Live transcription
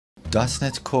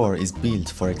.NET Core is built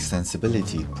for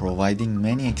extensibility, providing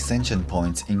many extension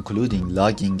points including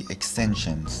logging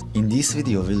extensions. In this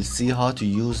video, we'll see how to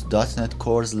use .NET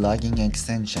Core's logging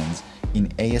extensions in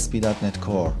ASP.NET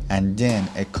Core and then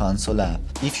a console app.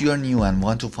 If you are new and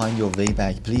want to find your way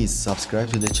back, please subscribe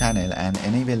to the channel and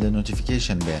enable the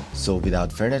notification bell. So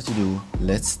without further ado,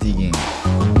 let's dig in.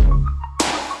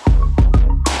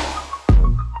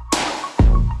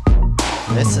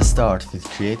 Let's start with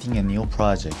creating a new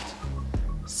project.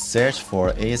 Search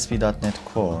for ASP.NET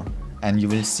Core and you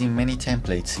will see many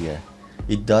templates here.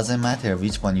 It doesn't matter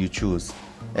which one you choose,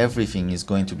 everything is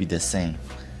going to be the same.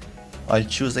 I'll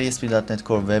choose ASP.NET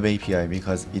Core Web API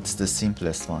because it's the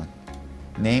simplest one.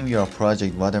 Name your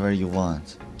project whatever you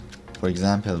want, for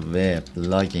example web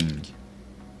logging,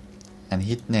 and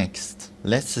hit next.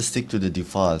 Let's stick to the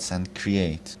defaults and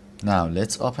create. Now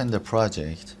let's open the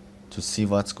project to see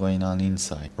what's going on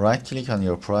inside. Right click on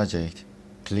your project,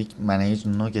 click manage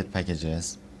NuGet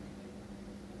packages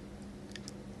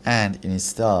and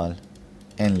install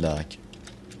NLog.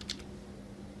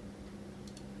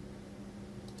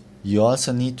 You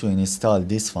also need to install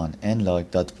this one,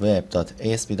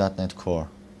 nlog.web.asp.NET Core.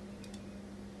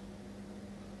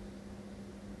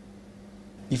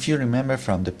 If you remember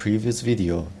from the previous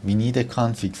video, we need a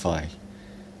config file.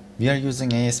 We are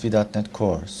using ASP.NET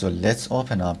Core, so let's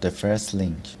open up the first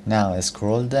link. Now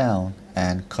scroll down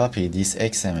and copy this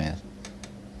XML.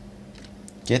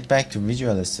 Get back to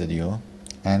Visual Studio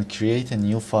and create a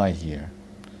new file here.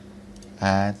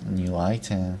 Add new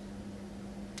item,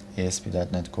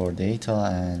 ASP.NET Core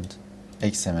data and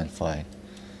XML file.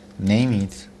 Name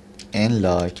it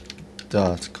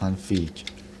nlog.config.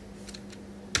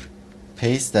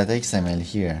 Paste that XML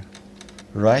here.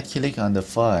 Right click on the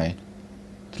file,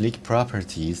 click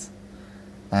Properties,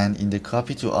 and in the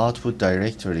Copy to Output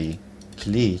directory,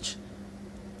 click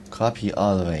Copy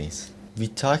Always. We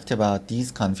talked about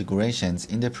these configurations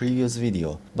in the previous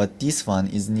video, but this one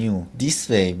is new. This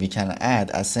way we can add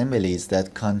assemblies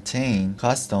that contain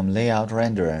custom layout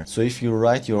renderer. So if you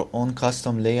write your own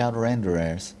custom layout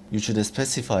renderers, you should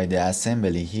specify the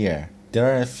assembly here.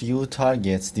 There are a few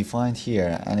targets defined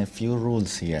here and a few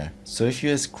rules here. So if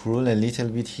you scroll a little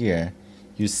bit here,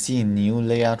 you see new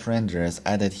layout renderers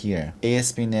added here.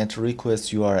 ASP.NET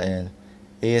request URL,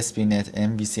 ASP.NET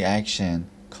MVC action,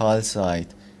 call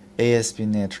site,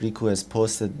 ASP.NET request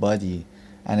posted body,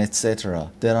 and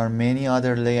etc. There are many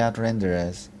other layout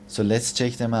renderers, so let's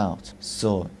check them out.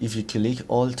 So if you click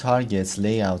all targets,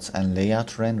 layouts and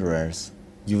layout renderers,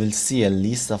 you will see a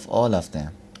list of all of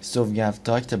them. So we have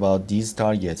talked about these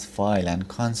targets, file and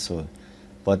console,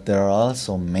 but there are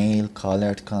also mail,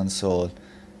 colored console,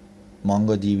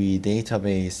 MongoDB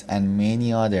database and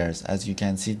many others. As you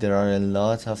can see, there are a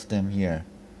lot of them here.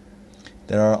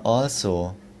 There are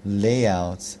also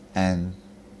layouts and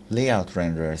layout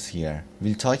renderers here.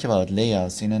 We'll talk about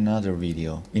layouts in another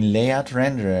video. In layout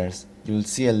renderers, you'll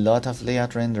see a lot of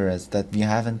layout renderers that we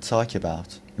haven't talked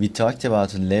about. We talked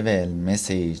about level,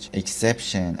 message,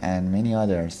 exception and many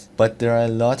others, but there are a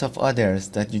lot of others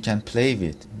that you can play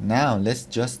with. Now let's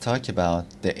just talk about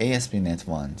the ASP.NET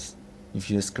ones. If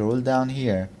you scroll down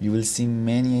here, you will see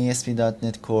many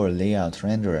ASP.NET Core layout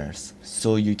renderers.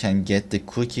 So you can get the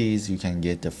cookies, you can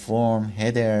get the form,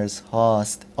 headers,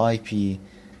 host, IP,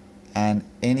 and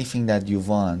anything that you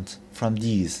want from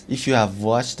these. If you have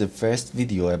watched the first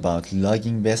video about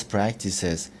logging best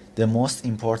practices, the most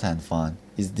important one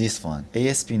is this one,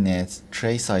 ASP.NET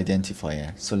Trace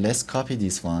Identifier. So let's copy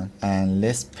this one and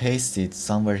let's paste it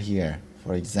somewhere here.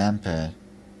 For example,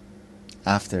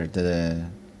 after the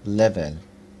level,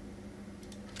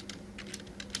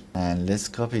 and let's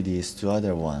copy this to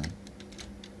other one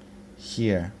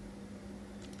here.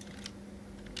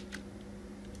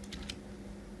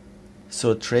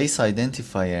 So trace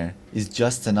identifier is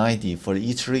just an ID for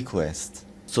each request.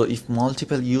 So if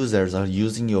multiple users are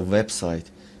using your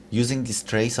website, using this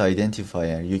trace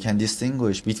identifier, you can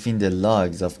distinguish between the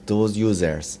logs of those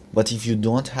users. But if you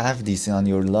don't have this on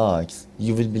your logs,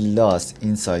 you will be lost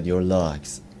inside your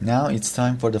logs. Now it's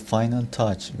time for the final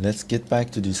touch. Let's get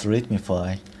back to this README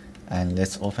file and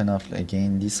let's open up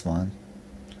again this one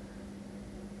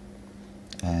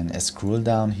and scroll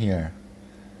down here.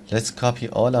 Let's copy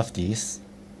all of this,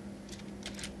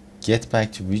 get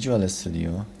back to Visual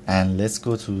Studio and let's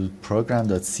go to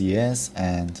program.cs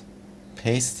and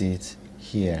paste it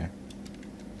here.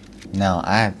 Now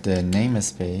add the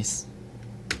namespace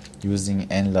using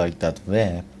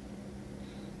nlog.web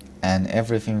and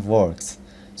everything works.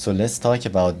 So let's talk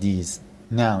about these.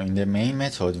 Now in the main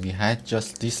method we had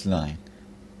just this line,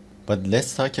 but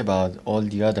let's talk about all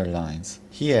the other lines.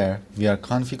 Here we are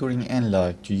configuring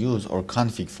NLog to use our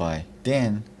config file.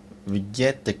 Then we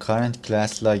get the current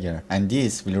class logger, and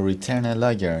this will return a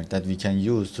logger that we can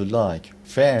use to log.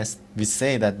 First, we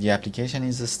say that the application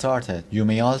is started. You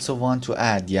may also want to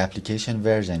add the application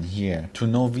version here to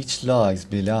know which logs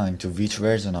belong to which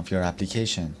version of your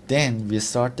application. Then we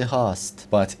start the host,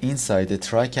 but inside the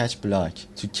try catch block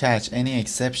to catch any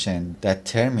exception that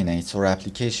terminates our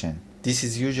application. This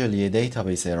is usually a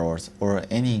database errors or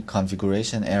any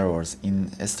configuration errors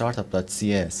in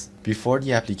startup.cs. Before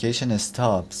the application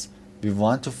stops, we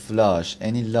want to flush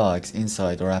any logs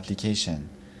inside our application.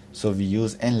 So we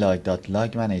use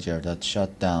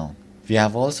nlog.logmanager.shutdown. We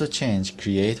have also changed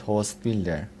create host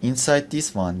builder. Inside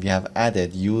this one, we have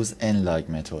added use nlog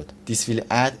method. This will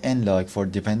add nlog for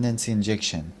dependency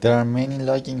injection. There are many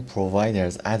logging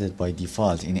providers added by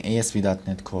default in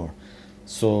ASP.NET Core.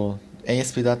 So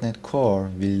ASP.NET Core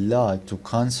will log to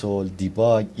console,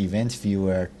 debug, event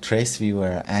viewer, trace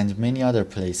viewer, and many other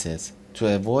places. To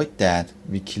avoid that,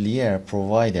 we clear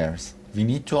providers. We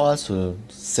need to also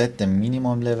set the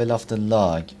minimum level of the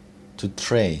log to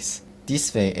trace.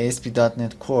 This way,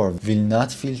 ASP.NET Core will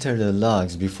not filter the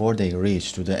logs before they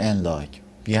reach to the NLog.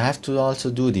 We have to also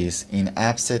do this in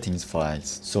app settings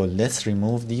files. So let's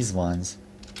remove these ones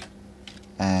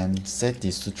and set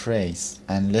this to trace,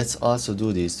 and let's also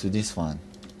do this to this one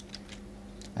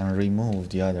and remove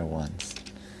the other ones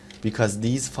because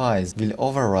these files will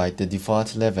override the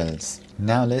default levels.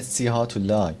 Now let's see how to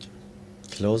log.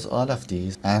 Close all of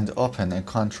these and open a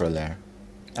controller.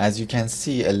 As you can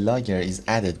see, a logger is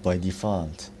added by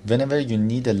default. Whenever you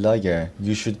need a logger,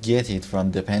 you should get it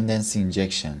from dependency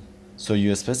injection. So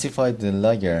you specify the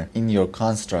logger in your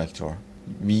constructor.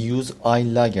 We use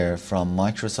iLogger from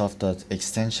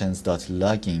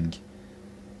Microsoft.extensions.logging,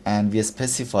 and we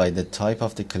specify the type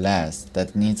of the class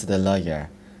that needs the logger.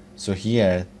 So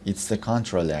here it's the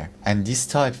controller, and this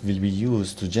type will be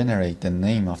used to generate the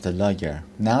name of the logger.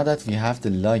 Now that we have the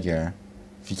logger,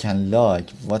 we can log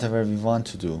whatever we want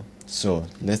to do. So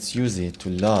let's use it to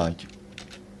log,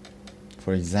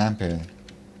 for example,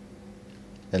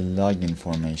 a log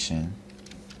information.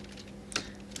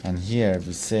 And here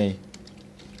we say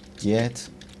get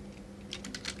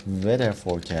weather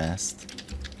forecast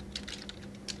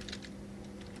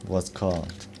was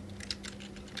called.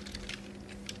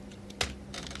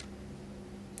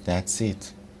 That's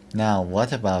it. Now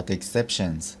what about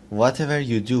exceptions? Whatever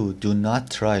you do, do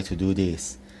not try to do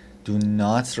this. Do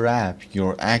not wrap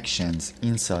your actions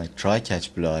inside try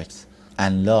catch blocks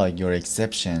and log your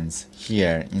exceptions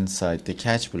here inside the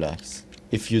catch blocks.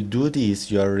 If you do this,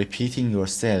 you are repeating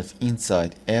yourself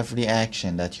inside every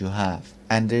action that you have.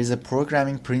 And there is a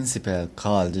programming principle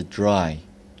called dry.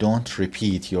 Don't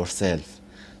repeat yourself.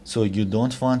 So you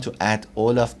don't want to add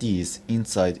all of these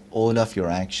inside all of your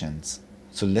actions.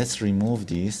 So let's remove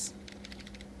this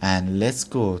and let's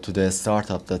go to the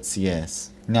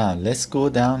startup.cs. Now let's go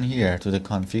down here to the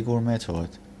configure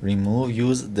method, remove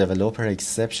use developer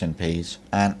exception page,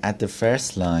 and at the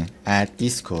first line add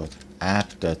this code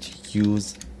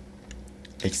app.use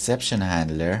exception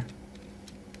handler.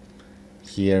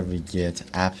 Here we get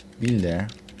app builder,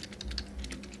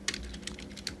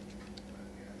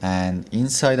 and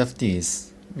inside of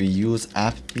this we use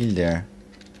app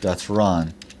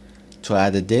builder.run to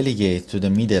add a delegate to the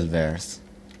middlewares.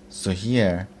 So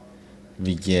here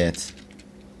we get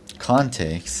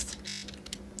context.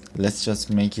 Let's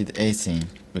just make it async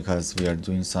because we are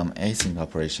doing some async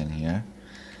operation here,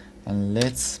 and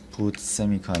let's put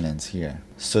semicolons here.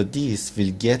 So this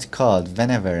will get called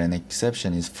whenever an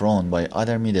exception is thrown by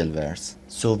other middlewares.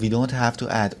 So we don't have to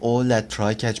add all that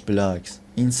try catch blocks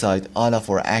inside all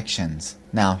of our actions.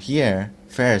 Now here,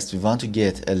 first we want to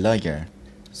get a logger.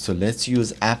 So let's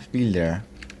use app builder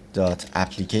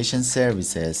application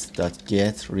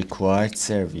services.get required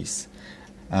service,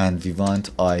 and we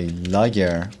want a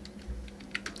logger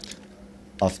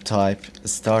of type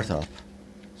startup,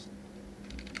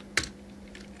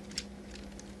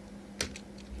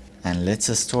 and let's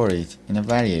store it in a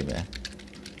variable.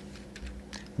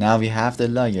 Now we have the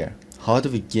logger. How do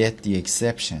we get the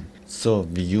exception? So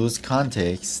we use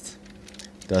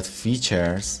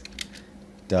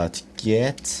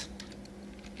context.features.get,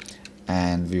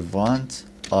 and we want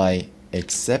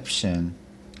exception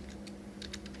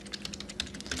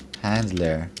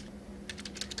handler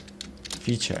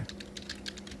feature.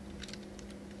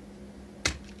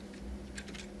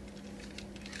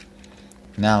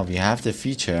 Now we have the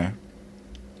feature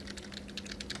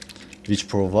which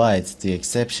provides the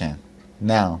exception.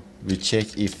 Now we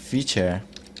check if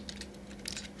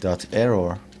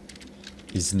feature.error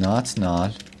is not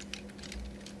null.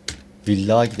 We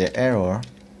log the error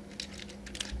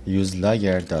use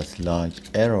logger.log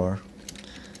error.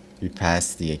 We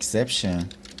pass the exception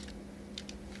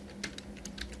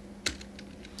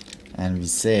and we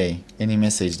say any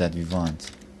message that we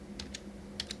want.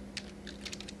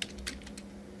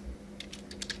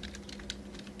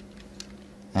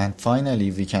 And finally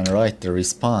we can write the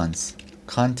response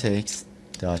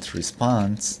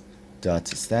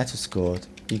context.response.status code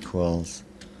equals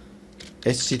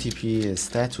HTTP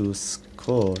status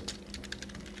code.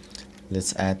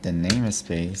 Let's add the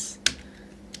namespace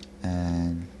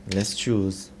and let's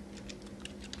choose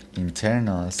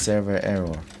internal server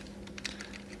error.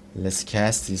 Let's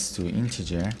cast this to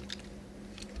integer.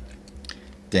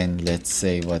 Then let's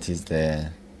say what is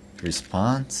the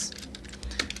response.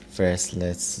 First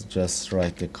let's just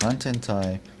write the content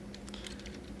type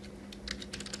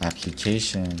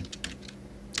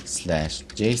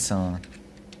application/JSON.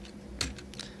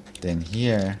 Then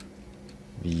here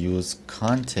we use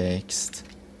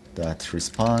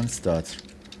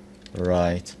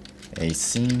context.response.write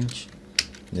async.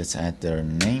 Let's add their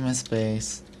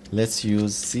namespace. Let's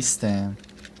use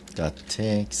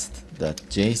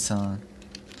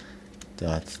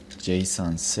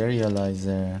system.text.json.json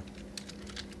serializer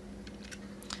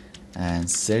and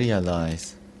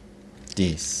serialize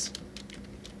this.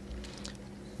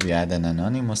 We add an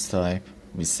anonymous type.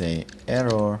 We say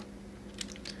error,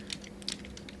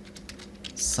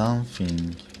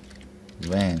 something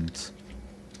went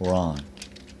wrong.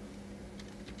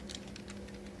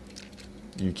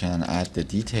 You can add the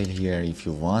detail here if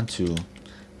you want to.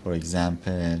 For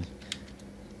example,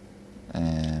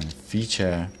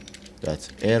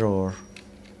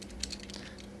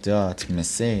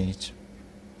 feature.error.message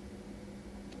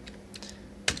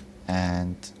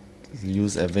and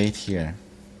use await here.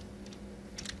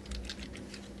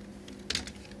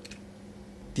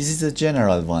 This is a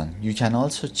general one. You can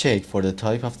also check for the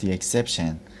type of the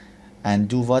exception and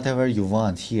do whatever you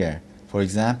want here. For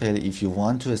example, if you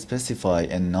want to specify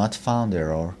a not found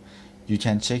error, you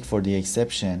can check for the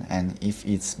exception, and if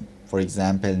it's, for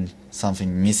example,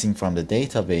 something missing from the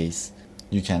database,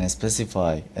 you can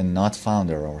specify a not found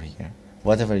error here.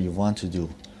 Whatever you want to do.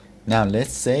 Now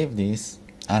let's save this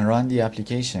and run the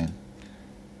application.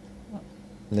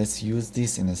 Let's use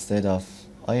this instead of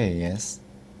IIS.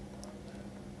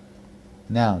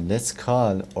 Now let's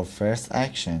call our first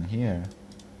action here.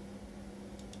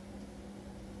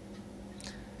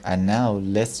 And now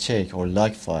let's check our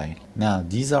log file. Now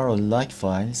these are our log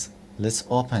files. Let's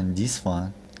open this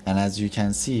one, and as you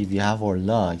can see we have our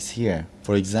logs here.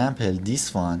 For example,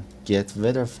 this one, get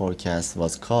weather forecast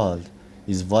was called,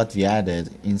 is what we added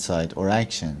inside our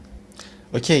action.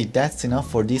 Okay, that's enough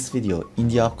for this video. In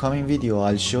the upcoming video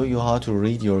I'll show you how to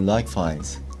read your log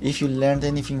files. If you learned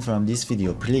anything from this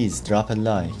video, please drop a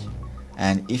like,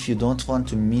 and if you don't want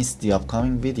to miss the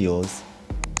upcoming videos,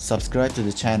 subscribe to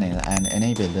the channel and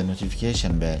enable the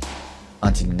notification bell.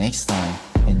 Until next time,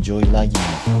 enjoy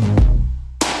logging.